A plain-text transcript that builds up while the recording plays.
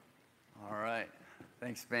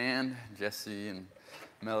Thanks, band, Jesse and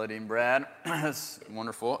Melody and Brad. That's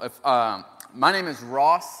wonderful. My name is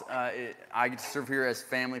Ross. I get to serve here as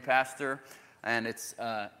family pastor, and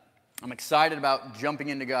I'm excited about jumping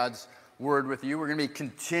into God's Word with you. We're going to be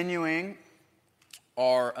continuing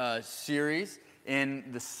our series in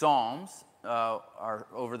the Psalms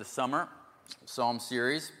over the summer, Psalm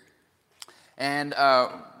series. And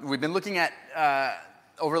we've been looking at,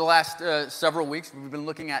 over the last several weeks, we've been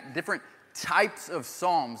looking at different types of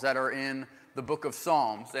psalms that are in the book of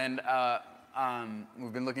Psalms. And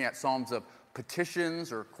we've been looking at psalms of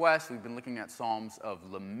petitions or requests. We've been looking at psalms of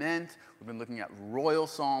lament. We've been looking at royal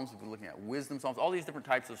psalms. We've been looking at wisdom psalms, all these different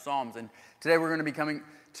types of psalms. And today we're going to be coming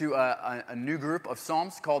to a new group of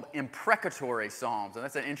psalms called Imprecatory Psalms. And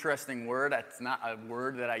that's an interesting word. That's not a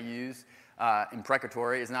word that I use.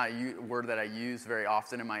 Imprecatory is not a word that I use very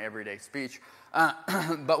often in my everyday speech.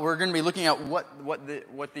 But we're going to be looking at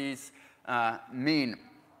what these mean.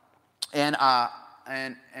 And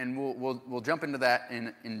we'll jump into that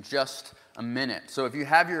in just a minute. So if you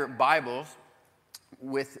have your Bibles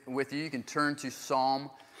with you, you can turn to Psalm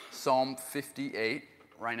 58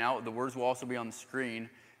 right now. The words will also be on the screen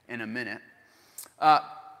in a minute.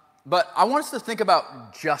 But I want us to think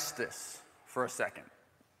about justice for a second.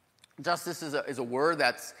 Justice is a word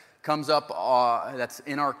that comes up, that's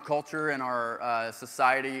in our culture and our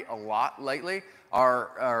society a lot lately.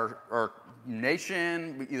 Our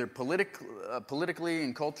nation, either politically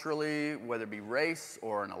and culturally, whether it be race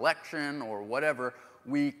or an election or whatever,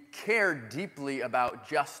 we care deeply about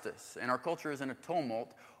justice. And our culture is in a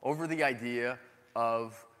tumult over the idea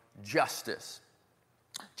of justice.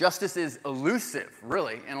 Justice is elusive,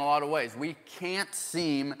 really, in a lot of ways. We can't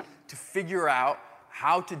seem to figure out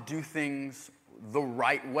how to do things the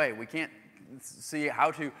right way. We can't see how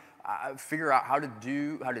to figure out how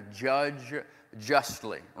to judge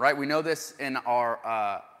justly, right? We know this in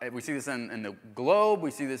we see this in the globe, we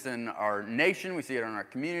see this in our nation, we see it in our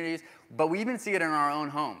communities, but we even see it in our own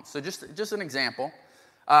homes. So just an example,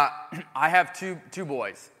 I have two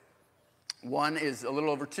boys. One is a little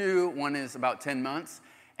over 2, one is about 10 months.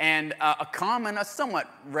 And a somewhat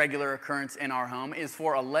regular occurrence in our home is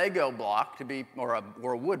for a Lego block to be, or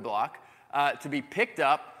a wood block, to be picked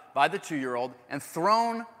up by the 2-year-old and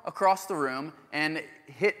thrown across the room and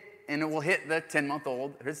it will hit his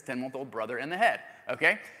 10-month-old brother in the head.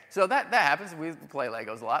 Okay, so that happens. We play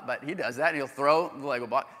Legos a lot, but he does that. And he'll throw the Lego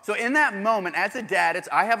block. So in that moment, as a dad,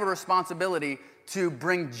 I have a responsibility to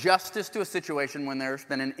bring justice to a situation when there's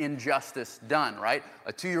been an injustice done, right?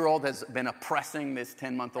 A 2-year-old has been oppressing this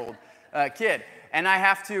 10-month-old kid. And I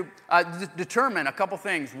have to determine a couple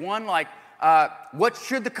things. One, what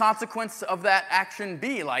should the consequence of that action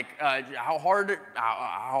be? Like, how hard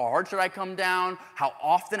should I come down? How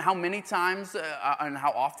often, how many times, and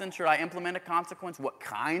how often should I implement a consequence? What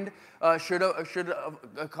kind should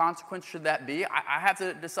a consequence should that be? I have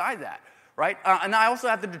to decide that. Right? And I also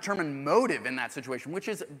have to determine motive in that situation, which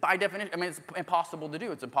is, by definition, it's impossible to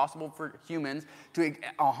do. It's impossible for humans to with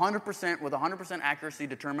 100% accuracy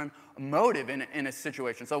determine motive in a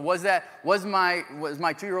situation. So was my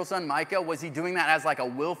 2-year-old son, Micah, was he doing that as like a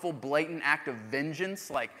willful, blatant act of vengeance,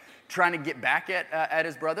 like trying to get back at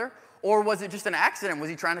his brother? Or was it just an accident? Was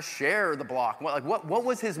he trying to share the block? What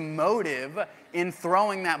was his motive in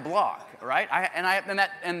throwing that block, right?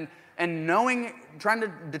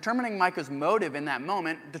 Determining Micah's motive in that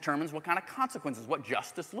moment determines what kind of consequences, what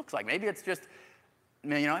justice looks like. Maybe it's just,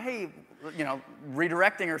 redirecting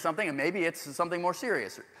or something, and maybe it's something more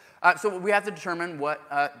serious. So we have to determine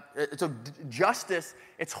so justice,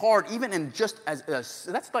 it's hard, even in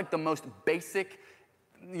that's like the most basic,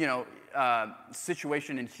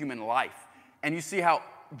 situation in human life. And you see how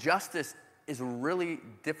justice is a really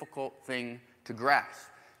difficult thing to grasp.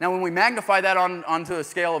 Now, when we magnify that onto a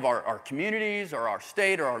scale of our communities or our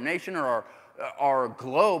state or our nation or our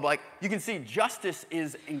globe, you can see justice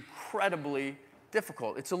is incredibly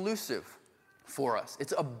difficult. It's elusive for us.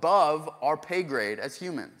 It's above our pay grade as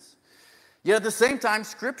humans. Yet at the same time,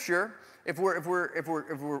 Scripture, if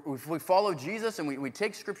we follow Jesus and we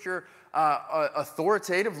take Scripture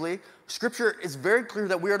authoritatively, Scripture is very clear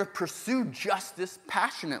that we are to pursue justice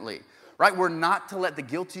passionately. Right? We're not to let the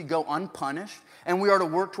guilty go unpunished, and we are to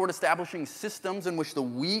work toward establishing systems in which the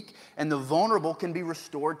weak and the vulnerable can be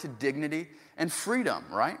restored to dignity and freedom,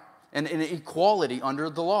 right? And equality under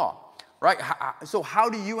the law, right? So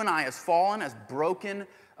how do you and I, as fallen, as broken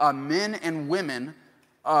men and women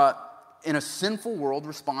in a sinful world,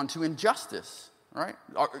 respond to injustice, right?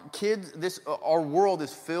 Our world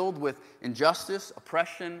is filled with injustice,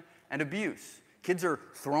 oppression, and abuse. Kids are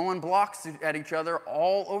throwing blocks at each other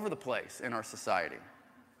all over the place in our society.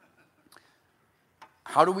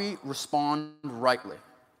 how do we respond rightly?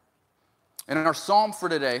 And in our psalm for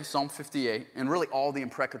today, Psalm 58, and really all the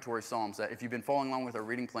imprecatory psalms, that if you've been following along with our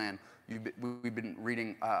reading plan, we've been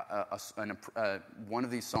reading one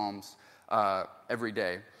of these psalms every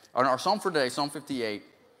day. Our psalm for today, Psalm 58,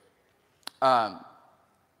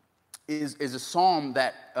 is a psalm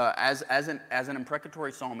that, as an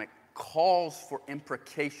imprecatory psalm, it calls for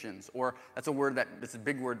imprecations, or that's a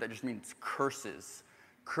big word that just means curses.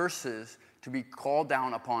 Curses to be called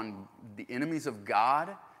down upon the enemies of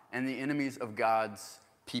God and the enemies of God's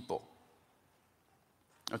people.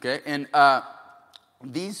 Okay, and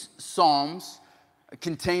these psalms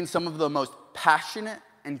contain some of the most passionate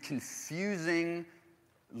and confusing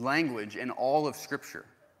language in all of Scripture.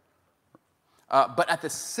 But at the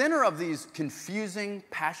center of these confusing,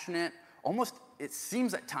 passionate, almost, it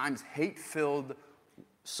seems at times, hate-filled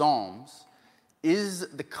psalms is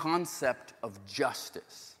the concept of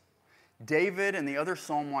justice. David and the other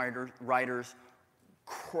psalm writers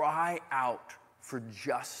cry out for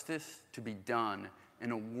justice to be done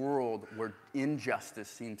in a world where injustice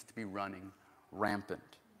seems to be running rampant.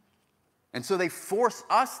 And so they force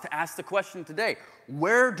us to ask the question today,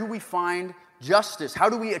 where do we find justice? How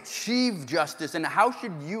do we achieve justice? And how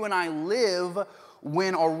should you and I live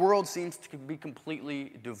when our world seems to be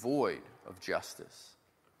completely devoid of justice?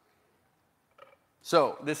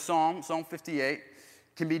 So this Psalm 58,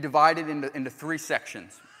 can be divided into three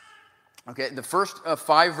sections. Okay, the first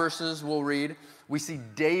 5 verses we'll read, we see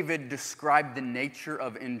David describe the nature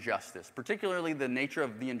of injustice, particularly the nature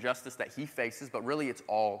of the injustice that he faces, but really it's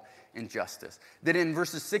all injustice. Then in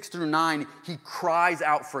verses 6 through 9, he cries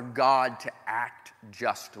out for God to act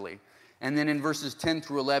justly. And then in verses 10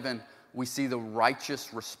 through 11, we see the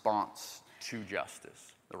righteous response to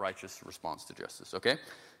justice. The righteous response to justice, okay?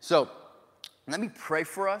 So let me pray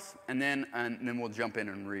for us, and then we'll jump in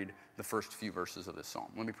and read the first few verses of this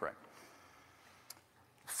psalm. Let me pray.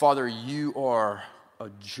 Father, you are a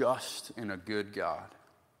just and a good God.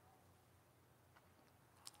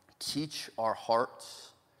 Teach our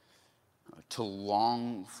hearts to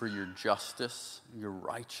long for your justice, your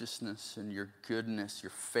righteousness, and your goodness,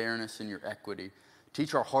 your fairness, and your equity.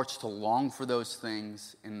 Teach our hearts to long for those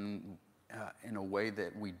things in a way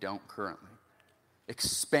that we don't currently.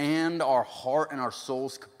 Expand our heart and our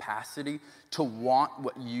soul's capacity to want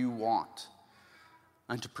what you want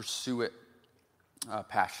and to pursue it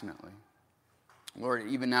passionately. Lord,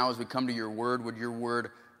 even now as we come to your word, would your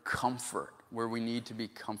word comfort where we need to be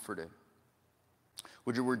comforted?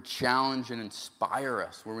 Would your word challenge and inspire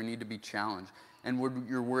us where we need to be challenged? And would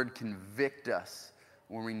your word convict us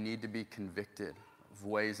where we need to be convicted of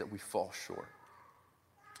ways that we fall short?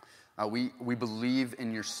 We believe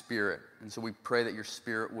in your Spirit, and so we pray that your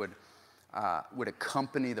Spirit would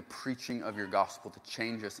accompany the preaching of your gospel to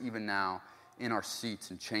change us even now in our seats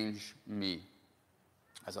and change me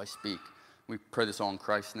as I speak. We pray this all in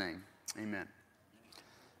Christ's name. Amen.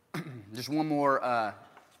 Just one more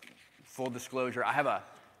full disclosure. I have a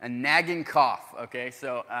nagging cough, okay,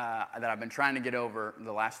 so that I've been trying to get over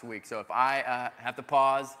the last week. So if I have to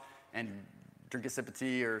pause and drink a sip of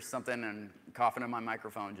tea or something and cough into my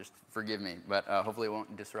microphone, just forgive me. But hopefully it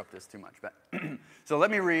won't disrupt this too much. But so let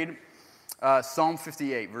me read Psalm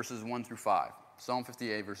 58, verses 1 through 5. Psalm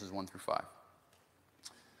 58, verses 1 through 5.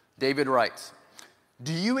 David writes,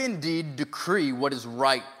 "Do you indeed decree what is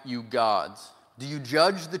right, you gods? Do you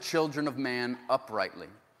judge the children of man uprightly?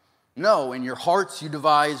 No, in your hearts you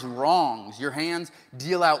devise wrongs. Your hands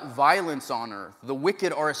deal out violence on earth. The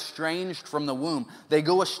wicked are estranged from the womb. They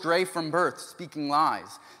go astray from birth, speaking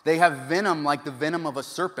lies. They have venom like the venom of a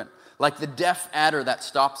serpent, like the deaf adder that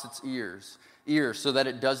stops its ears, so that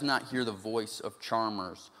it does not hear the voice of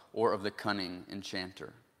charmers or of the cunning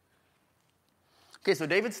enchanter." Okay, so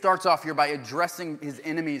David starts off here by addressing his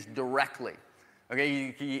enemies directly.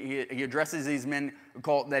 Okay, he addresses these men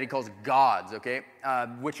that he calls gods, okay,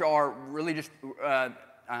 which are really just,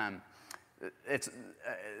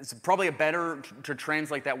 it's probably better to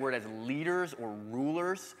translate that word as leaders or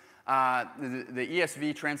rulers. The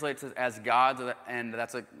ESV translates it as gods, and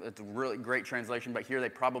it's a really great translation, but here they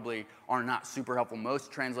probably are not super helpful.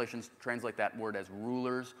 Most translations translate that word as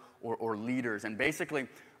rulers or leaders. And basically,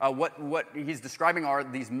 what he's describing are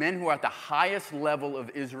these men who are at the highest level of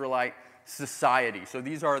Israelite society. So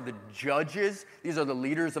these are the judges. These are the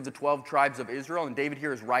leaders of the 12 tribes of Israel. And David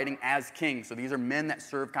here is writing as king. So these are men that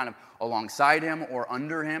serve kind of alongside him or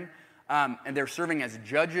under him. And they're serving as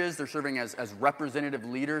judges. They're serving as representative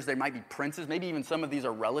leaders. They might be princes. Maybe even some of these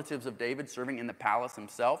are relatives of David serving in the palace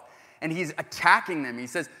himself. And he's attacking them. He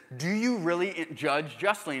says, do you really judge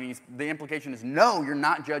justly? And the implication is, no, you're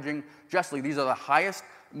not judging justly. These are the highest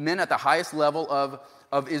men at the highest level of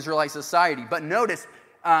of Israelite society. But notice,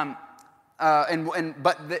 but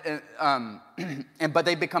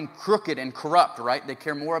they become crooked and corrupt, right? They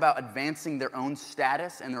care more about advancing their own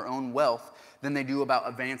status and their own wealth than they do about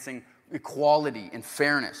advancing equality and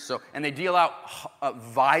fairness. So, and they deal out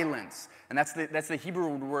violence, and that's the Hebrew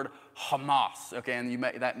word Hamas. Okay, and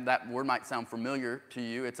that word might sound familiar to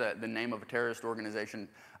you. It's the name of a terrorist organization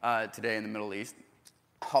today in the Middle East.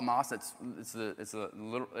 Hamas.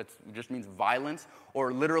 It just means violence,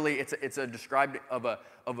 or literally, it's described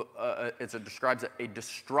describes a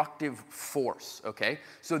destructive force. Okay,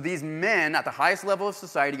 so these men at the highest level of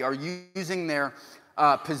society are using their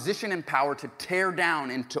position and power to tear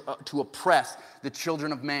down and to oppress the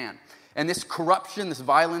children of man. And this corruption, this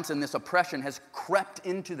violence, and this oppression has crept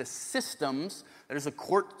into the systems, that is the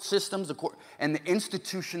court systems, and the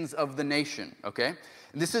institutions of the nation, okay?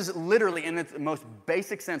 This is literally, in its most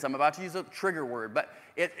basic sense, I'm about to use a trigger word, but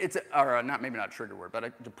maybe not a trigger word, but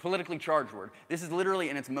a politically charged word. This is literally,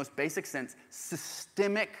 in its most basic sense,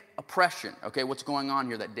 systemic oppression, okay? What's going on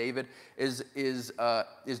here that David is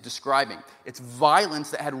describing. It's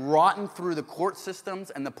violence that had rotten through the court systems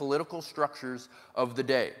and the political structures of the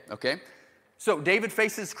day, okay? So David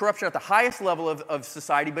faces corruption at the highest level of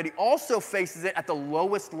society, but he also faces it at the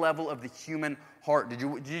lowest level of the human heart. Did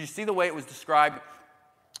you see the way it was described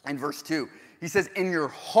in verse 2? He says, in your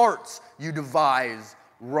hearts you devise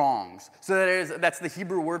wrongs. So that's the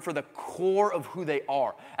Hebrew word for the core of who they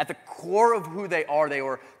are. At the core of who they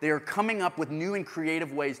are coming up with new and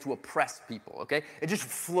creative ways to oppress people, okay? It just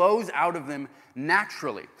flows out of them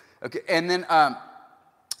naturally, okay? And then...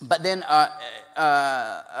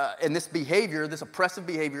 and this behavior, this oppressive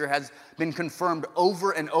behavior, has been confirmed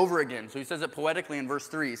over and over again. So he says it poetically in verse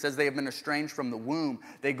 3. He says they have been estranged from the womb.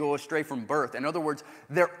 They go astray from birth. In other words,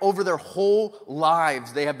 over their whole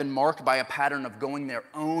lives, they have been marked by a pattern of going their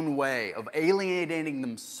own way, of alienating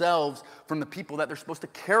themselves from the people that they're supposed to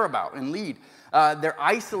care about and lead. They're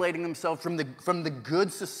isolating themselves from the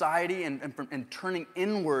good society and turning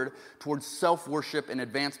inward towards self-worship and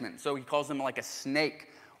advancement. So he calls them like a snake,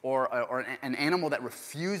 or an animal that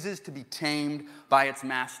refuses to be tamed by its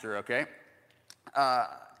master, okay?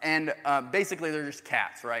 Basically, they're just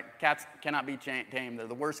cats, right? Cats cannot be tamed. They're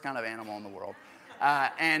the worst kind of animal in the world.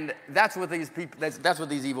 And that's what these people. That's what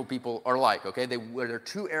these evil people are like, okay? They're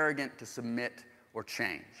too arrogant to submit or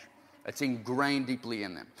change. It's ingrained deeply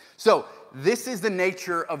in them. So this is the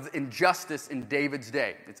nature of injustice in David's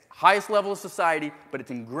day. It's highest level of society, but it's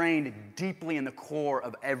ingrained deeply in the core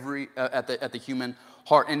of at the human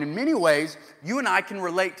heart. And in many ways, you and I can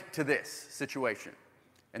relate to this situation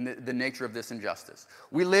and the nature of this injustice.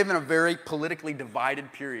 We live in a very politically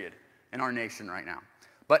divided period in our nation right now.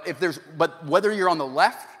 But whether you're on the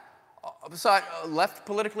left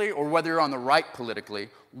politically, or whether you're on the right politically,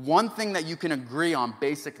 one thing that you can agree on,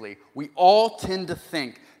 basically, we all tend to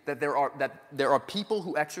think that there are people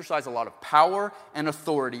who exercise a lot of power and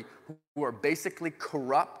authority who are basically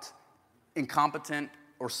corrupt, incompetent,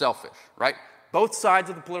 or selfish, right? Both sides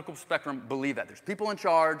of the political spectrum believe that. There's people in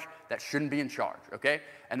charge that shouldn't be in charge, okay?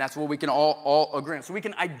 And that's what we can all agree on. So we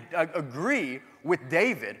can agree with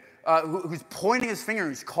David, who's pointing his finger,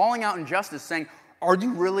 who's calling out injustice, saying, are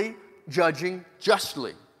you really judging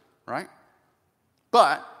justly, right?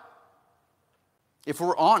 But if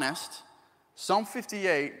we're honest, Psalm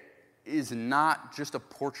 58 is not just a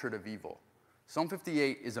portrait of evil. Psalm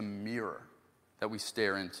 58 is a mirror that we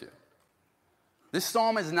stare into. This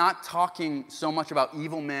psalm is not talking so much about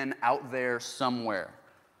evil men out there somewhere.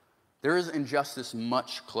 There is injustice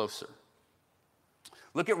much closer.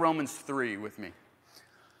 Look at Romans 3 with me.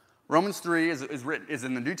 Romans 3 is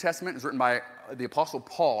in the New Testament. It's written by the Apostle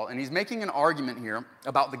Paul, and he's making an argument here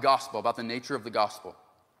about the gospel, about the nature of the gospel.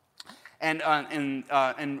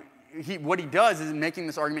 What he does is, in making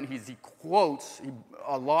this argument, he quotes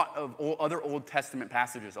a lot of other Old Testament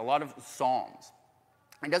passages, a lot of Psalms.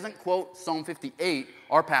 He doesn't quote Psalm 58,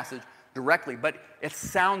 our passage, directly, but it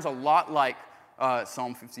sounds a lot like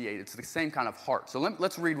Psalm 58. It's the same kind of heart. So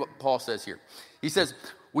let's read what Paul says here. He says,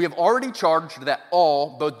 we have already charged that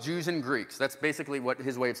all, both Jews and Greeks, that's basically what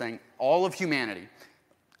his way of saying, all of humanity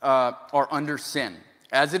are under sin.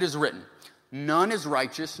 As it is written, none is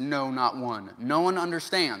righteous, no, not one. No one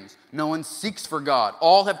understands. No one seeks for God.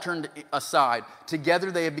 All have turned aside.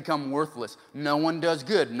 Together they have become worthless. No one does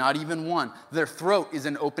good, not even one. Their throat is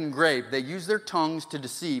an open grave. They use their tongues to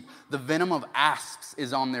deceive. The venom of asps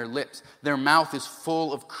is on their lips. Their mouth is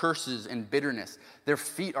full of curses and bitterness. Their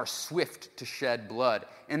feet are swift to shed blood.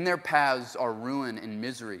 In their paths are ruin and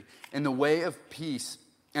misery. In the way of peace,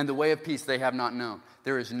 they have not known.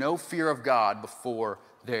 There is no fear of God before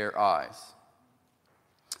their eyes.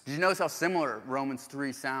 Did you notice how similar Romans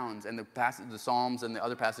 3 sounds and the Psalms and the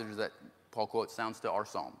other passages that Paul quotes sounds to our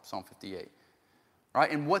Psalm, Psalm 58?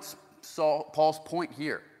 Right? And what's Paul's point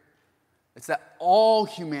here? It's that all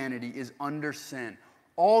humanity is under sin.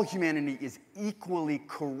 All humanity is equally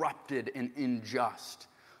corrupted and unjust.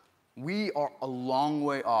 We are a long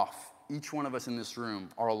way off. Each one of us in this room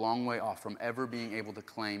are a long way off from ever being able to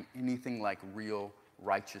claim anything like real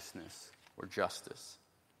righteousness or justice.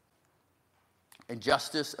 And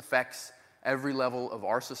justice affects every level of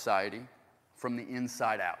our society from the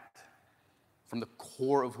inside out, from the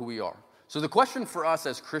core of who we are. So the question for us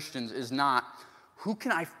as Christians is not, who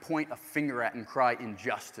can I point a finger at and cry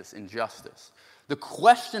injustice, injustice? The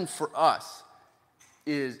question for us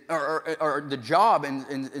is, or the job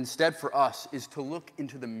instead for us is to look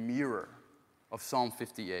into the mirror of Psalm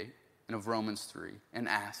 58 and of Romans 3 and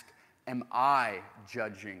ask, am I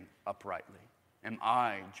judging uprightly? Am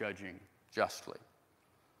I judging justly?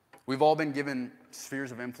 We've all been given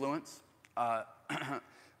spheres of influence,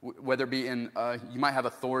 whether it be in, you might have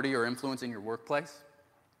authority or influence in your workplace.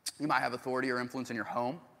 You might have authority or influence in your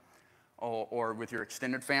home or with your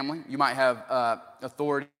extended family. You might have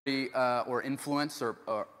authority or influence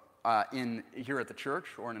or in here at the church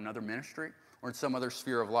or in another ministry or in some other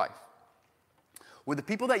sphere of life. With the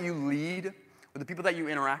people that you lead, with the people that you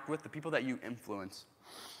interact with, the people that you influence,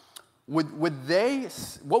 what would they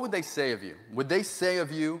say of you? Would they say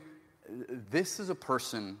of you, this is a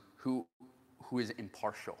person who is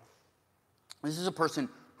impartial? This is a person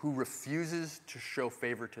who refuses to show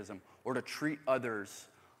favoritism or to treat others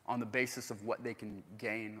on the basis of what they can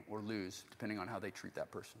gain or lose, depending on how they treat that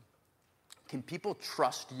person. Can people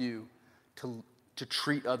trust you to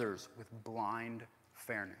treat others with blind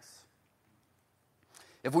fairness?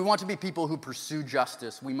 If we want to be people who pursue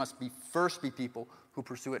justice, we must first be people who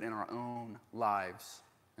pursue it in our own lives,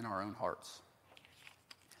 in our own hearts.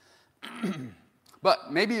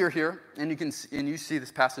 But maybe you're here and you see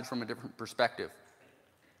this passage from a different perspective.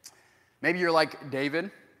 Maybe you're like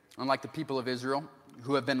David, unlike the people of Israel,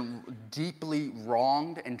 who have been deeply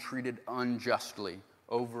wronged and treated unjustly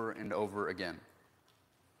over and over again.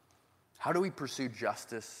 How do we pursue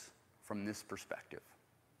justice from this perspective?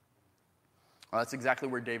 Well, that's exactly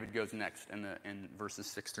where David goes next in verses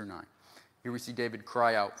 6 through 9. Here we see David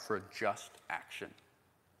cry out for a just action.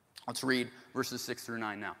 Let's read verses 6 through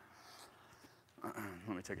 9 now.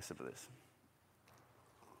 Let me take a sip of this.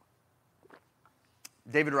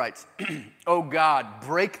 David writes, "O God,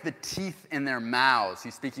 break the teeth in their mouths."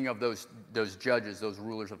 He's speaking of those judges, those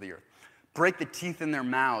rulers of the earth. "Break the teeth in their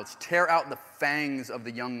mouths. Tear out the fangs of the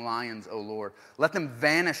young lions, O Lord. Let them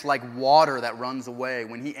vanish like water that runs away.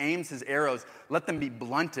 When he aims his arrows, let them be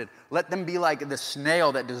blunted. Let them be like the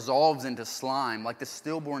snail that dissolves into slime, like the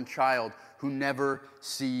stillborn child who never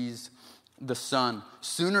sees the sun.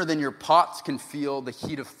 Sooner than your pots can feel the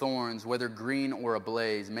heat of thorns, whether green or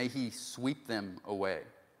ablaze, may he sweep them away."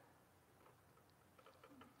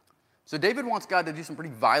 So David wants God to do some pretty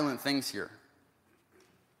violent things here.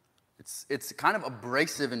 It's kind of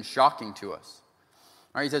abrasive and shocking to us.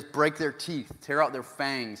 All right, he says, break their teeth, tear out their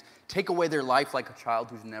fangs, take away their life like a child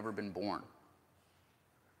who's never been born.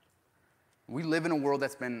 We live in a world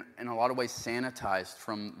that's been, in a lot of ways, sanitized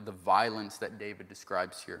from the violence that David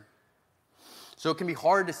describes here. So it can be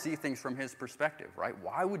hard to see things from his perspective, right?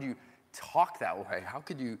 Why would you talk that way? How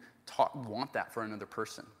could you want that for another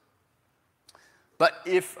person? But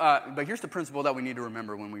here's the principle that we need to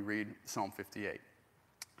remember when we read Psalm 58.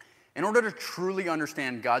 In order to truly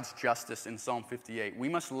understand God's justice in Psalm 58, we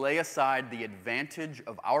must lay aside the advantage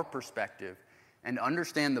of our perspective and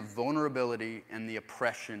understand the vulnerability and the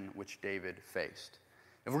oppression which David faced.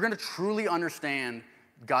 If we're going to truly understand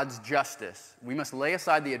God's justice, we must lay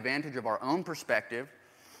aside the advantage of our own perspective,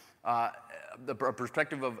 the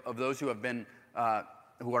perspective of those who have been,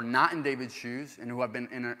 who are not in David's shoes and who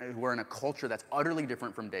are in a culture that's utterly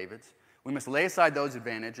different from David's. We must lay aside those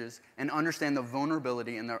advantages and understand the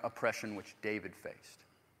vulnerability and the oppression which David faced.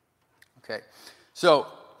 Okay, so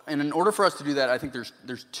and in order for us to do that, I think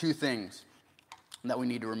there's two things that we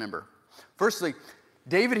need to remember. Firstly,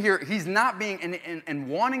 David here, he's not being, and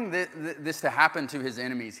wanting this to happen to his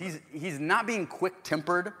enemies, he's not being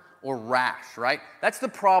quick-tempered or rash, right? That's the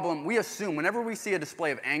problem. We assume, whenever we see a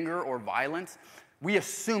display of anger or violence, we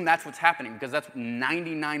assume that's what's happening, because that's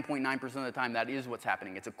 99.9% of the time that is what's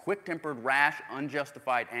happening. It's a quick-tempered, rash,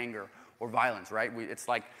 unjustified anger or violence, right? It's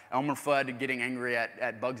like Elmer Fudd getting angry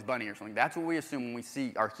at Bugs Bunny or something. That's what we assume when we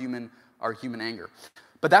see our human anger.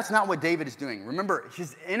 But that's not what David is doing. Remember,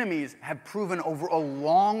 his enemies have proven over a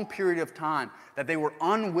long period of time that they were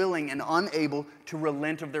unwilling and unable to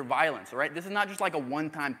relent of their violence, right? This is not just like a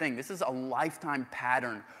one-time thing. This is a lifetime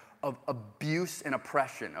pattern of abuse and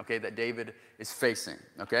oppression, okay, that David is facing,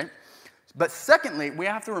 okay? But secondly, we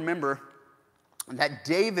have to remember that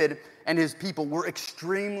David and his people were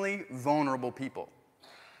extremely vulnerable people.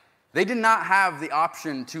 They did not have the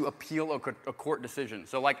option to appeal a court decision.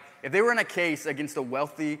 So like if they were in a case against a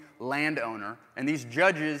wealthy landowner and these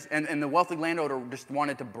judges and the wealthy landowner just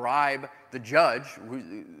wanted to bribe the judge,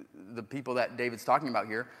 the people that David's talking about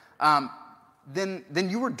here, then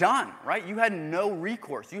you were done, right? You had no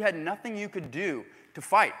recourse. You had nothing you could do to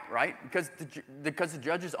fight, right? Because the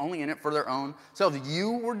judge is only in it for their own selves.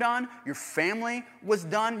 You were done. Your family was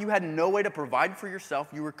done. You had no way to provide for yourself.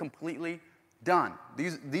 You were completely done.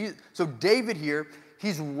 So David here,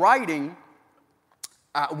 he's writing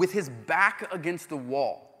with his back against the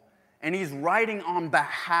wall. And he's writing on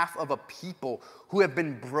behalf of a people who have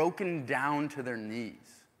been broken down to their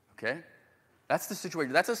knees. Okay? That's the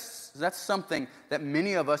situation. That's something that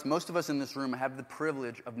many of us, most of us in this room, have the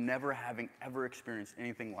privilege of never having ever experienced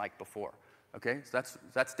anything like before. Okay? So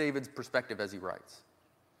that's David's perspective as he writes.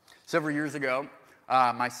 Several years ago,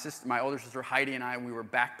 my older sister Heidi and I, we were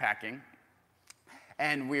backpacking.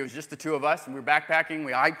 And it was just the two of us, and we were backpacking.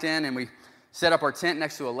 We hiked in, and we set up our tent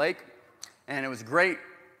next to a lake. And it was a great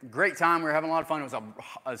time. We were having a lot of fun. It was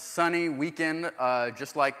a sunny weekend,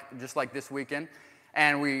 just like this weekend.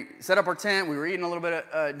 And we set up our tent. We were eating a little bit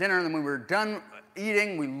of dinner, and then when we were done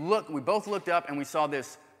eating, we both looked up, and we saw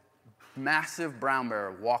this massive brown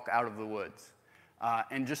bear walk out of the woods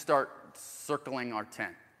and just start circling our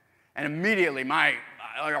tent. And immediately,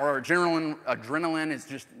 our adrenaline is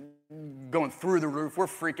just going through the roof. We're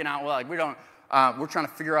freaking out. We're trying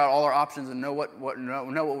to figure out all our options and know what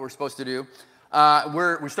we're supposed to do.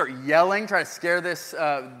 We start yelling, try to scare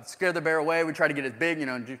the bear away. We try to get as big,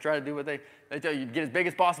 try to do what they tell you, get as big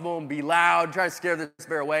as possible and be loud. Try to scare this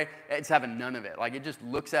bear away. It's having none of it. Like it just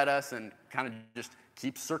looks at us and kind of just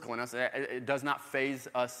keeps circling us. It does not faze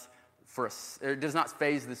us it does not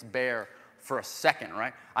faze this bear for a second,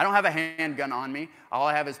 right? I don't have a handgun on me. All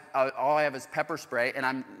I have is pepper spray, and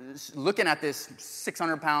I'm looking at this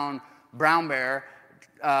 600-pound brown bear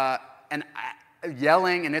and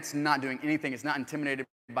yelling, and it's not doing anything. It's not intimidated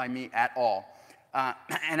by me at all.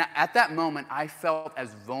 And at that moment, I felt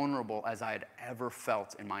as vulnerable as I had ever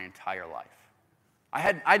felt in my entire life. I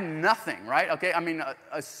had nothing, right? Okay, I mean,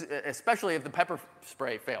 especially if the pepper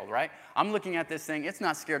spray failed, right? I'm looking at this thing. It's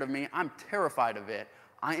not scared of me. I'm terrified of it.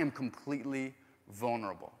 I am completely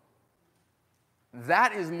vulnerable.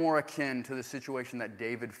 That is more akin to the situation that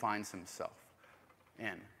David finds himself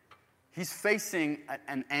in. He's facing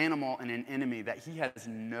an animal and an enemy that he has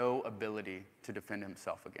no ability to defend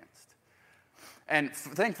himself against. And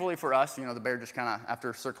thankfully for us, the bear just kind of,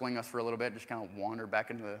 after circling us for a little bit, just kind of wandered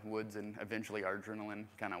back into the woods, and eventually our adrenaline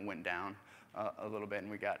kind of went down a little bit,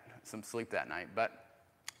 and we got some sleep that night. But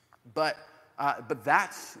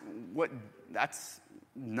that's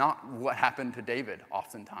not what happened to David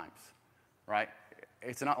oftentimes, right?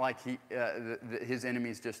 It's not like his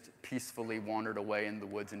enemies just peacefully wandered away in the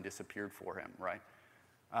woods and disappeared for him, right?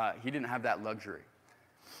 He didn't have that luxury.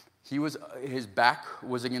 His back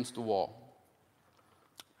was against the wall.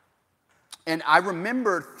 And I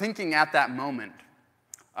remember thinking at that moment,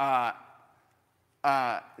 there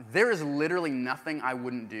is literally nothing I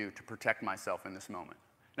wouldn't do to protect myself in this moment.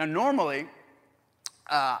 Now, normally,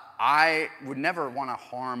 I would never want to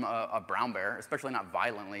harm a brown bear, especially not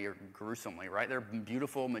violently or gruesomely, right? They're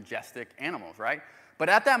beautiful, majestic animals, right? But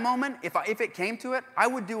at that moment, if it came to it, I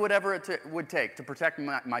would do whatever it would take to protect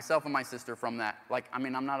myself and my sister from that. Like, I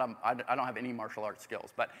mean, I don't have any martial arts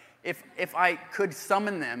skills, but if I could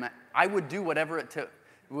summon them, I would do whatever it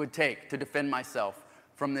would take to defend myself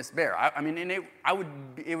from this bear.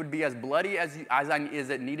 It would be as bloody as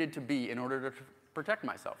it needed to be in order to protect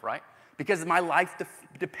myself, right? Because my life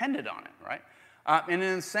depended on it, right? And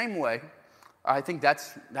in the same way, I think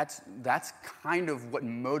that's kind of what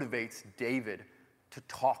motivates David to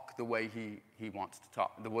talk the way he wants to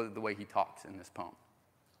talk, the way he talks in this poem.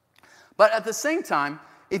 But at the same time,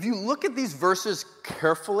 if you look at these verses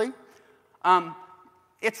carefully,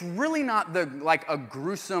 it's really not like a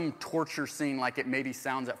gruesome torture scene like it maybe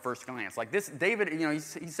sounds at first glance. Like this, David,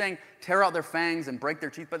 he's saying tear out their fangs and break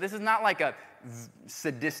their teeth, but this is not like a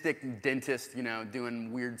sadistic dentist,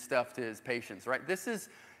 doing weird stuff to his patients, right? This is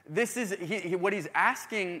What he's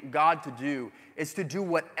asking God to do is to do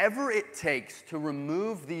whatever it takes to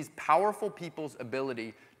remove these powerful people's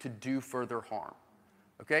ability to do further harm.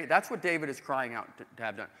 Okay? That's what David is crying out to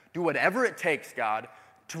have done. Do whatever it takes, God,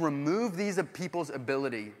 to remove these people's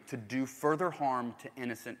ability to do further harm to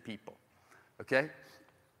innocent people. Okay?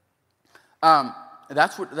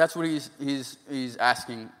 That's what he's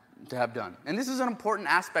asking to have done. And this is an important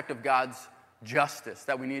aspect of God's justice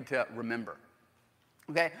that we need to remember.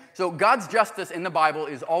 Okay? So God's justice in the Bible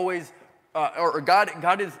is always,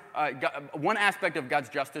 one aspect of God's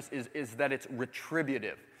justice is that it's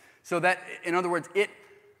retributive. So that, in other words, it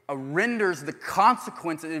renders the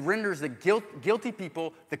consequences, it renders the guilty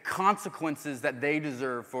people the consequences that they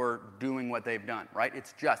deserve for doing what they've done, right?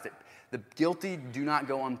 It's just. The guilty do not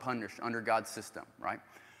go unpunished under God's system, right?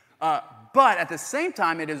 But at the same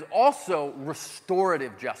time, it is also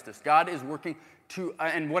restorative justice. God is working to,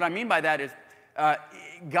 and what I mean by that is,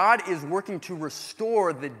 God is working to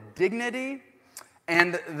restore the dignity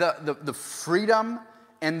and the freedom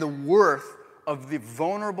and the worth of the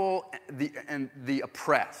vulnerable and the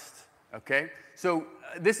oppressed. Okay, so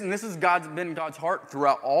this has been God's heart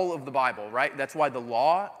throughout all of the Bible, right? That's why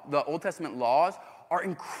the Old Testament laws are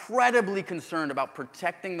incredibly concerned about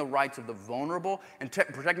protecting the rights of the vulnerable and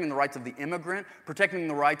protecting the rights of the immigrant, protecting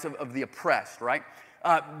the rights of the oppressed, right?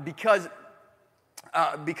 Because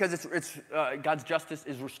it's God's justice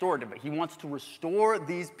is restorative. He wants to restore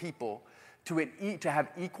these people to have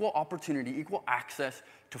equal opportunity, equal access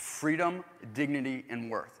to freedom, dignity, and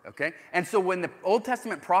worth, okay? And so when the Old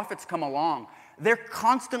Testament prophets come along, they're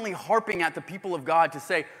constantly harping at the people of God to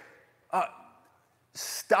say,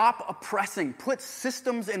 stop oppressing, put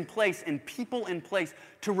systems in place and people in place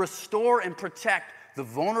to restore and protect the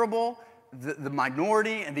vulnerable, the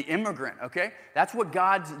minority, and the immigrant, okay? That's what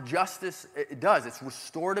God's justice does. It's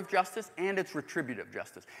restorative justice and it's retributive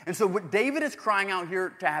justice. And so what David is crying out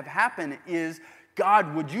here to have happen is,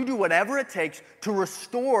 God, would you do whatever it takes to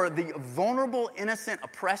restore the vulnerable, innocent,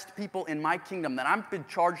 oppressed people in my kingdom that I've been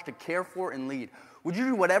charged to care for and lead? Would you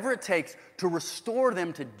do whatever it takes to restore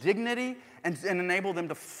them to dignity and enable them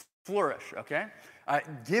to flourish, okay?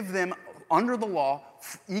 Give them, under the law,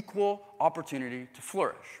 equal opportunity to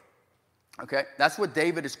flourish. Okay? That's what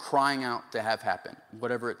David is crying out to have happen,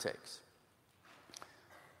 whatever it takes.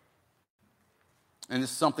 And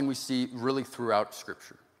this is something we see really throughout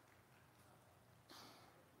Scripture.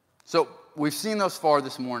 So, we've seen thus far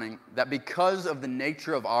this morning that because of the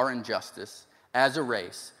nature of our injustice as a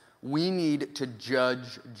race, we need to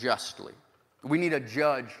judge justly. We need a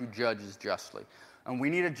judge who judges justly. And we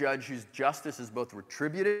need a judge whose justice is both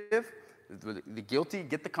retributive, the guilty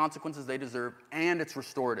get the consequences they deserve, and it's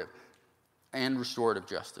restorative. And restorative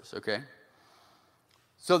justice, okay?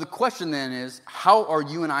 So the question then is, how are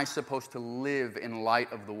you and I supposed to live in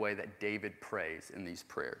light of the way that David prays in these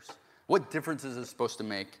prayers? What difference is it supposed to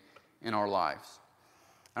make in our lives?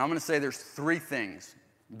 And I'm going to say there's three things.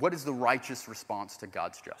 What is the righteous response to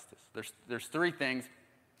God's justice? There's three things.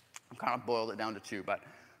 I've kind of boiled it down to two. But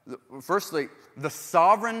firstly, the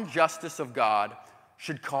sovereign justice of God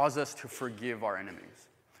should cause us to forgive our enemies.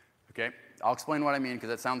 Okay? I'll explain what I mean because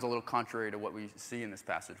that sounds a little contrary to what we see in this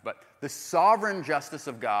passage. But the sovereign justice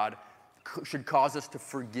of God should cause us to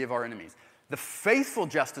forgive our enemies. The faithful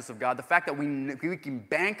justice of God, the fact that we can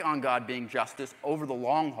bank on God being justice over the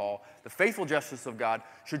long haul, the faithful justice of God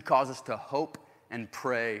should cause us to hope and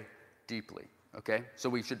pray deeply. Okay? So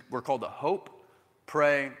we're called to hope,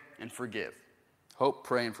 pray, and forgive. Hope,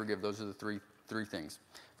 pray, and forgive. Those are the three things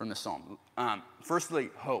from this psalm. Firstly,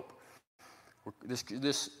 hope.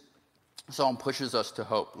 This psalm pushes us to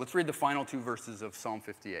hope. Let's read the final two verses of Psalm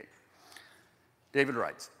 58. David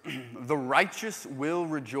writes, "The righteous will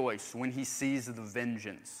rejoice when he sees the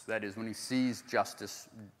vengeance," that is, when he sees justice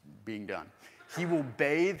being done. "He will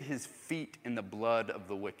bathe his feet in the blood of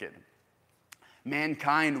the wicked.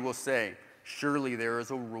 Mankind will say, 'Surely there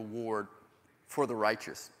is a reward for the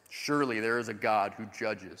righteous. Surely there is a God who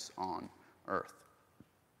judges on earth.'"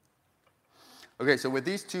 Okay, so with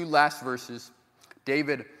these two last verses,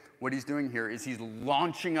 David, what he's doing here is he's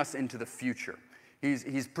launching us into the future.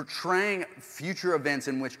 He's portraying future events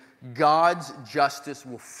in which God's justice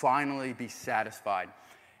will finally be satisfied.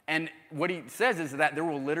 And what he says is that there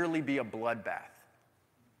will literally be a bloodbath.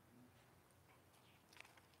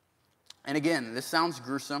 And again, this sounds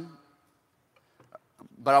gruesome,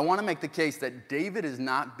 but I want to make the case that David is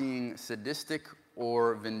not being sadistic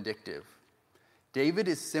or vindictive. David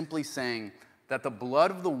is simply saying that the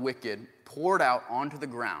blood of the wicked poured out onto the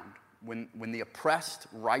ground when the oppressed,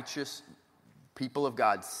 righteous people of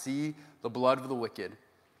God see the blood of the wicked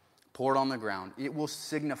poured on the ground, it will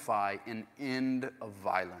signify an end of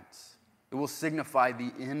violence. It will signify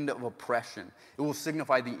the end of oppression. It will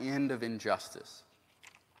signify the end of injustice.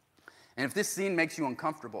 And if this scene makes you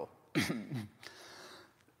uncomfortable,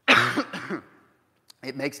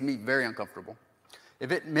 it makes me very uncomfortable.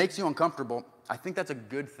 If it makes you uncomfortable, I think that's a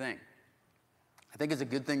good thing. I think it's a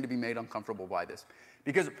good thing to be made uncomfortable by this.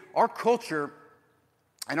 Because our culture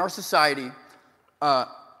and our society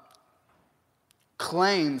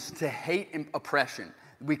claims to hate oppression.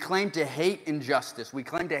 We claim to hate injustice. We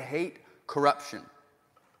claim to hate corruption.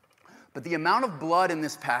 But the amount of blood in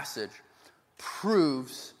this passage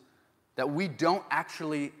proves that we don't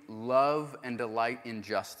actually love and delight in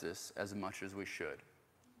justice as much as we should.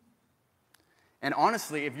 And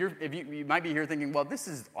honestly, if you might be here thinking, well, this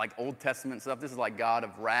is like Old Testament stuff. This is like God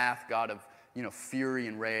of wrath, God of fury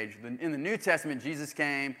and rage. In the New Testament, Jesus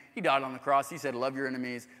came. He died on the cross. He said, love your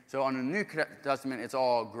enemies. So on the New Testament, it's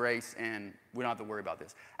all grace, and we don't have to worry about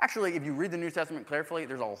this. Actually, if you read the New Testament carefully,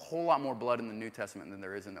 there's a whole lot more blood in the New Testament than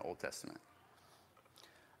there is in the Old Testament.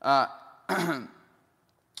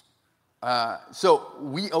 So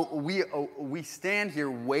we stand here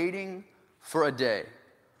waiting for a day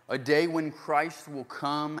when Christ will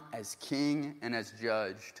come as king and as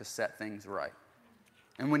judge to set things right.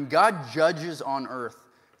 And when God judges on earth,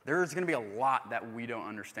 there's going to be a lot that we don't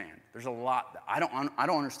understand. There's a lot that I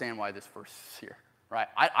don't understand why this verse is here, right?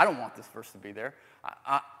 I don't want this verse to be there.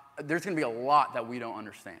 There's going to be a lot that we don't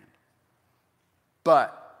understand.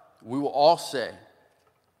 But we will all say,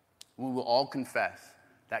 we will all confess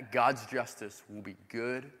that God's justice will be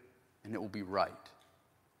good and it will be right.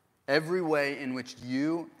 Every way in which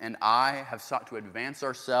you and I have sought to advance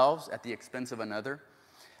ourselves at the expense of another,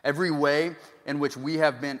 every way in which we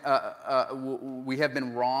have been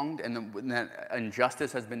wronged and that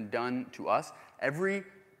injustice has been done to us, every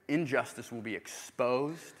injustice will be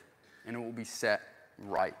exposed and it will be set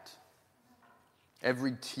right.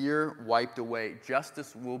 Every tear wiped away,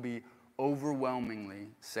 justice will be overwhelmingly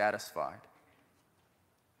satisfied.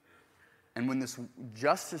 And when this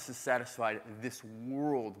justice is satisfied, this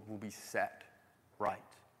world will be set right.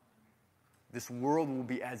 This world will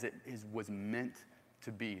be as it was meant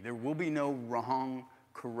to be. There will be no wrong,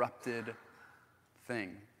 corrupted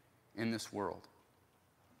thing in this world.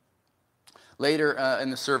 Later in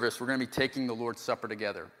the service, we're going to be taking the Lord's Supper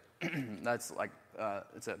together. That's like,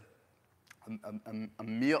 it's a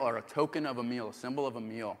meal or a token of a meal, a symbol of a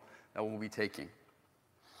meal that we'll be taking.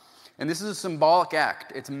 And this is a symbolic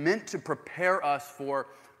act. It's meant to prepare us for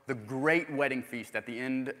the great wedding feast at the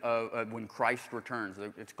end of when Christ returns.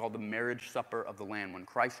 It's called the marriage supper of the Lamb. When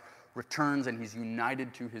Christ returns and he's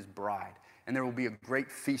united to his bride. And there will be a great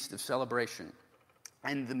feast of celebration.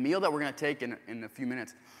 And the meal that we're going to take in a few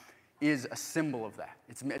minutes is a symbol of that.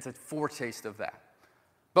 It's a foretaste of that.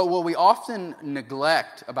 But what we often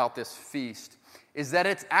neglect about this feast is that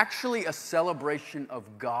it's actually a celebration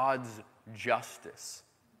of God's justice.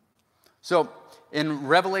 So in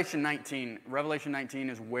Revelation 19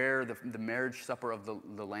 is where the marriage supper of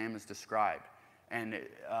the Lamb is described. And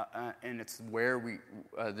it's where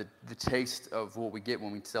the taste of what we get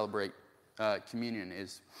when we celebrate communion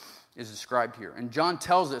is described here. And John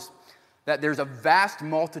tells us that there's a vast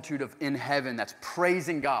multitude in heaven that's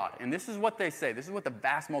praising God. And this is what they say. This is what the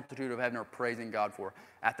vast multitude of heaven are praising God for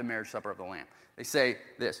at the marriage supper of the Lamb. They say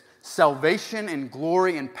this: salvation and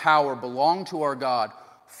glory and power belong to our God,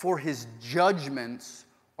 for his judgments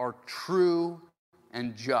are true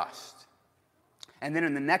and just. And then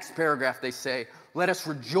in the next paragraph they say, let us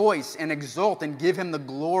rejoice and exult and give him the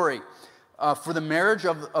glory. For the marriage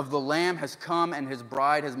of the Lamb has come and his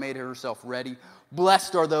bride has made herself ready.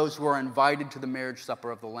 Blessed are those who are invited to the marriage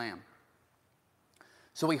supper of the Lamb.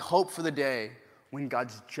 So we hope for the day when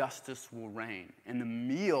God's justice will reign. And the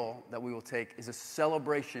meal that we will take is a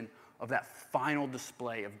celebration of that final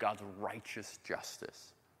display of God's righteous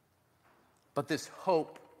justice. But this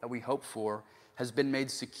hope that we hope for has been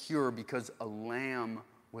made secure because a lamb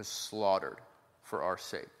was slaughtered for our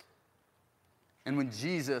sake. And when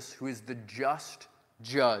Jesus, who is the just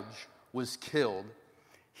judge, was killed,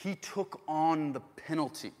 he took on the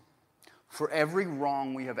penalty for every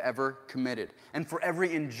wrong we have ever committed and for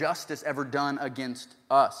every injustice ever done against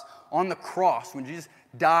us. On the cross, when Jesus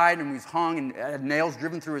died and was hung and had nails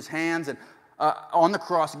driven through his hands, and on the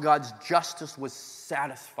cross, God's justice was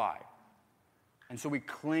satisfied. And so we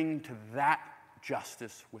cling to that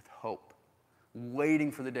justice with hope,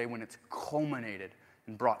 waiting for the day when it's culminated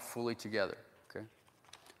and brought fully together. Okay?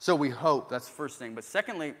 So we hope, that's the first thing. But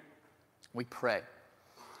secondly, we pray.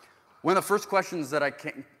 One of the first questions that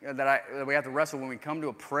we have to wrestle when we come to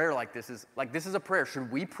a prayer like this is a prayer.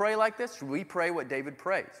 Should we pray like this? Should we pray what David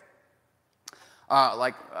prays?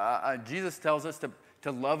 Jesus tells us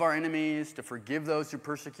to love our enemies, to forgive those who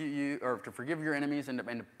persecute you, or to forgive your enemies, and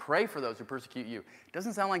to pray for those who persecute you. It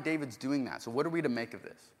doesn't sound like David's doing that. So what are we to make of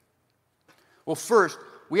this? Well, first,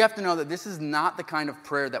 we have to know that this is not the kind of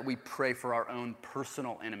prayer that we pray for our own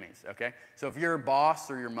personal enemies, okay? So if your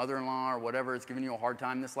boss or your mother-in-law or whatever is giving you a hard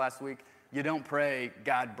time this last week, you don't pray,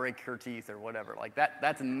 God, break her teeth or whatever. Like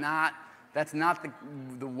that's not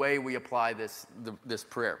the way we apply this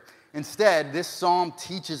prayer. Instead, this psalm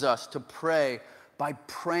teaches us to pray by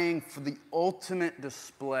praying for the ultimate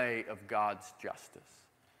display of God's justice.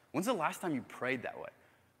 When's the last time you prayed that way?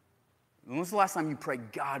 When's the last time you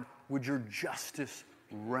prayed, God, would your justice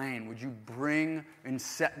reign? Would you bring and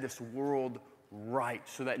set this world right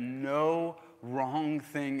so that no wrong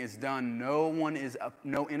thing is done,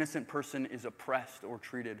 no innocent person is oppressed or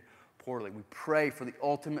treated poorly? We pray for the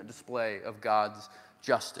ultimate display of God's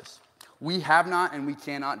justice. We have not and we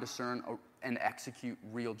cannot discern and execute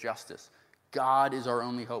real justice. God is our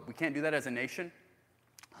only hope. We can't do that as a nation.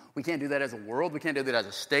 We can't do that as a world. We can't do that as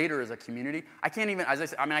a state or as a community. I can't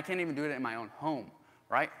even do it in my own home,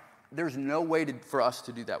 right? There's no way for us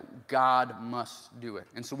to do that. God must do it.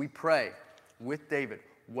 And so we pray with David,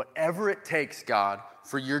 whatever it takes, God,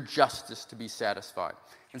 for your justice to be satisfied.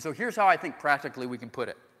 And so here's how I think practically we can put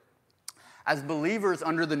it. As believers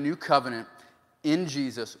under the new covenant in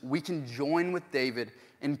Jesus, we can join with David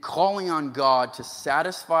in calling on God to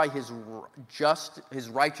satisfy his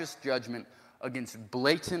righteous judgment against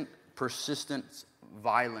blatant, persistent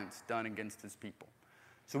violence done against his people.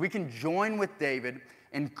 So we can join with David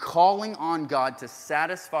in calling on God to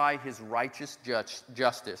satisfy his righteous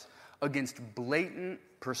justice against blatant,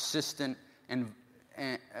 persistent, and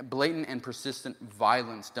persistent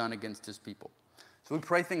violence done against his people. So we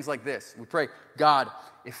pray things like this. We pray, God,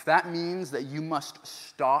 if that means that you must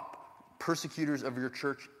stop persecutors of your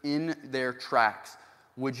church in their tracks,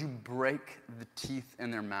 would you break the teeth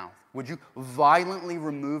in their mouth? Would you violently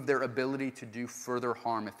remove their ability to do further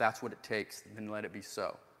harm? If that's what it takes, then let it be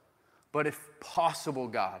so. But if possible,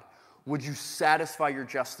 God, would you satisfy your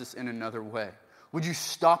justice in another way? Would you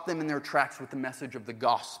stop them in their tracks with the message of the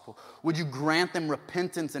gospel? Would you grant them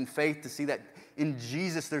repentance and faith to see that in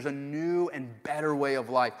Jesus there's a new and better way of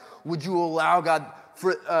life? Would you allow, God,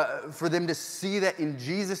 for them to see that in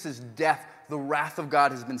Jesus' death the wrath of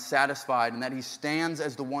God has been satisfied and that he stands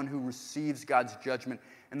as the one who receives God's judgment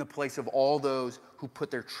in the place of all those who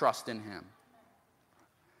put their trust in him?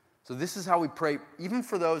 So this is how we pray, even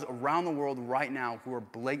for those around the world right now who are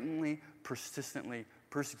blatantly, persistently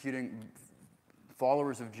persecuting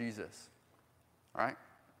followers of Jesus, all right,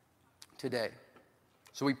 today.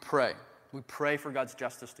 So we pray. We pray for God's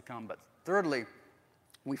justice to come. But thirdly,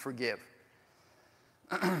 we forgive.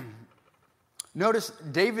 Notice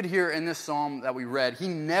David here in this psalm that we read, he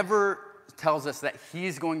never tells us that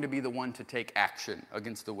he's going to be the one to take action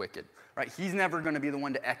against the wicked, right? He's never going to be the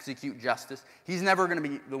one to execute justice. He's never going to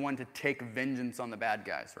be the one to take vengeance on the bad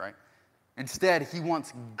guys, right? Instead, he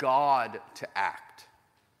wants God to act.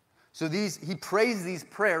 So he prays these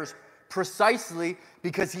prayers precisely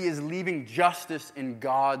because he is leaving justice in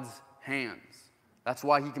God's hands. That's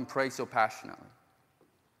why he can pray so passionately.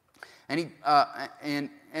 And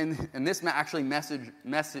this actually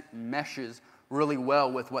meshes really well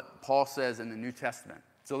with what Paul says in the New Testament.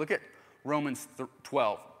 So look at Romans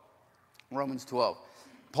 12. Romans 12.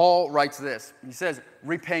 Paul writes this. He says,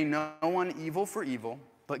 "Repay no one evil for evil,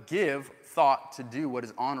 but give thought to do what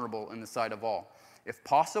is honorable in the sight of all. If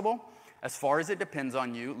possible, as far as it depends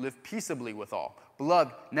on you, live peaceably with all.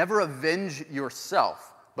 Beloved, never avenge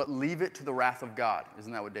yourself, but leave it to the wrath of God."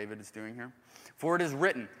 Isn't that what David is doing here? "For it is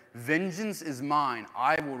written, 'Vengeance is mine,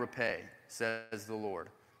 I will repay,' says the Lord.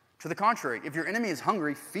 To the contrary, if your enemy is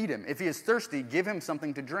hungry, feed him. If he is thirsty, give him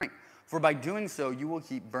something to drink. For by doing so, you will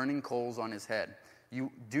heap burning coals on his head.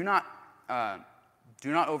 You do not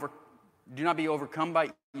be overcome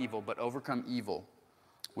by evil, but overcome evil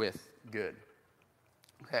with good."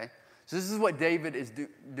 Okay? So this is what David is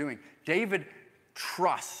doing. David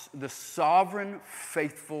trusts the sovereign,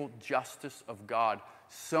 faithful justice of God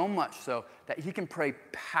so much so that he can pray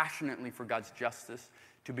passionately for God's justice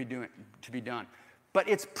to be done. But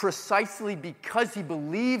it's precisely because he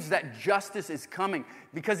believes that justice is coming,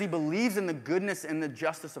 because he believes in the goodness and the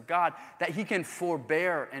justice of God, that he can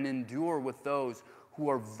forbear and endure with those who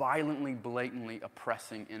are violently, blatantly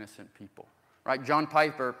oppressing innocent people. Right? John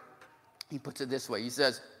Piper, he puts it this way. He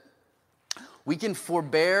says, "We can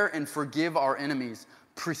forbear and forgive our enemies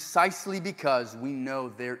precisely because we know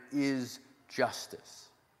there is justice."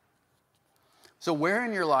 So where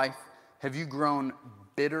in your life have you grown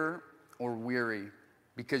bitter or weary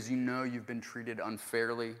because you know you've been treated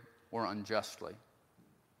unfairly or unjustly.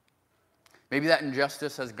 Maybe that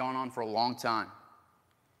injustice has gone on for a long time.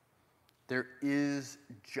 There is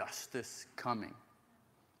justice coming.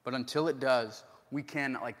 But until it does, we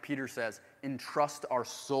can, like Peter says, entrust our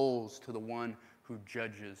souls to the one who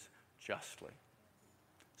judges justly.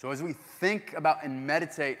 So as we think about and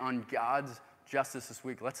meditate on God's justice this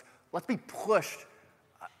week, let's be pushed.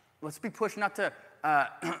 Let's be pushed not to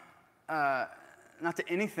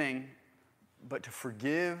anything, but to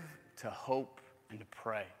forgive, to hope, and to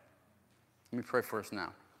pray. Let me pray for us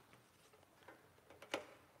now.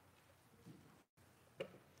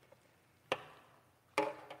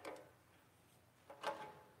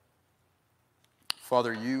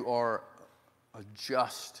 Father, you are a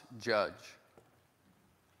just judge.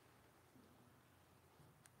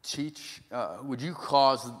 Would you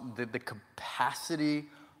cause the capacity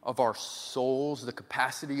of our souls, the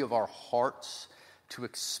capacity of our hearts to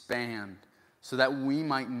expand so that we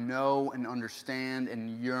might know and understand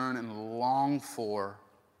and yearn and long for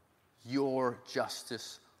your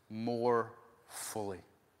justice more fully.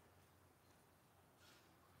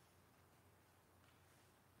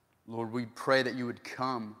 Lord, we pray that you would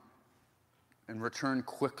come and return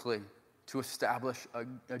quickly to establish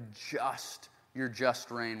your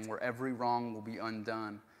just reign where every wrong will be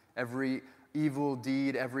undone, every evil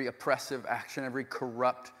deed, every oppressive action, every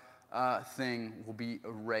corrupt thing will be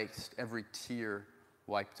erased, every tear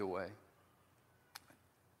wiped away.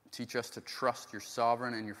 Teach us to trust your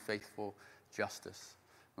sovereign and your faithful justice.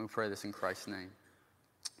 We pray this in Christ's name.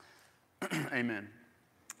 Amen.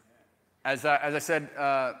 As I said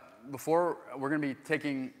before, we're going to be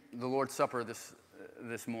taking the Lord's Supper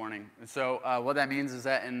this morning. And so what that means is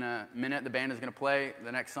that in a minute, the band is going to play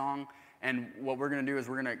the next song. And what we're going to do is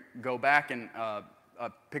we're going to go back and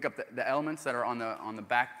pick up the elements that are on the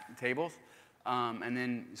back tables. And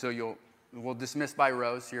then so we'll dismiss by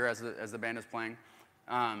rows here as the band is playing.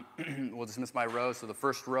 We'll dismiss by rows. So the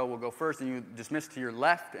first row will go first, and you dismiss to your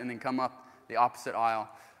left and then come up the opposite aisle.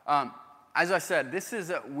 As I said, this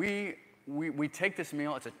is we take this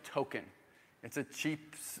meal. It's a token. It's a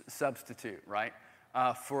cheap substitute, right,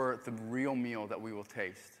 for the real meal that we will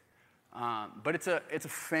taste. But it's a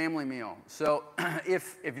family meal. So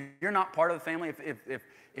if you're not part of the family,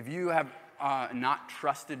 if you have not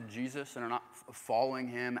trusted Jesus and are not following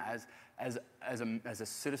him as a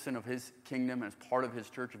citizen of his kingdom and as part of his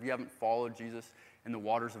church, if you haven't followed Jesus in the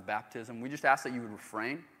waters of baptism, we just ask that you would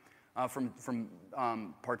refrain from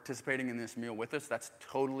participating in this meal with us. That's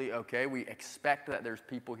totally okay. We expect that there's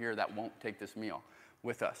people here that won't take this meal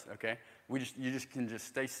with us. Okay, you can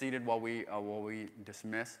stay seated while we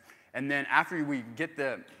dismiss. And then after you get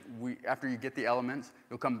the elements,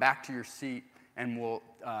 you'll come back to your seat, and we'll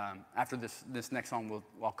after this next song,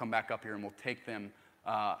 I'll come back up here and we'll take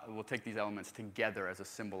these elements together as a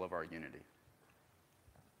symbol of our unity.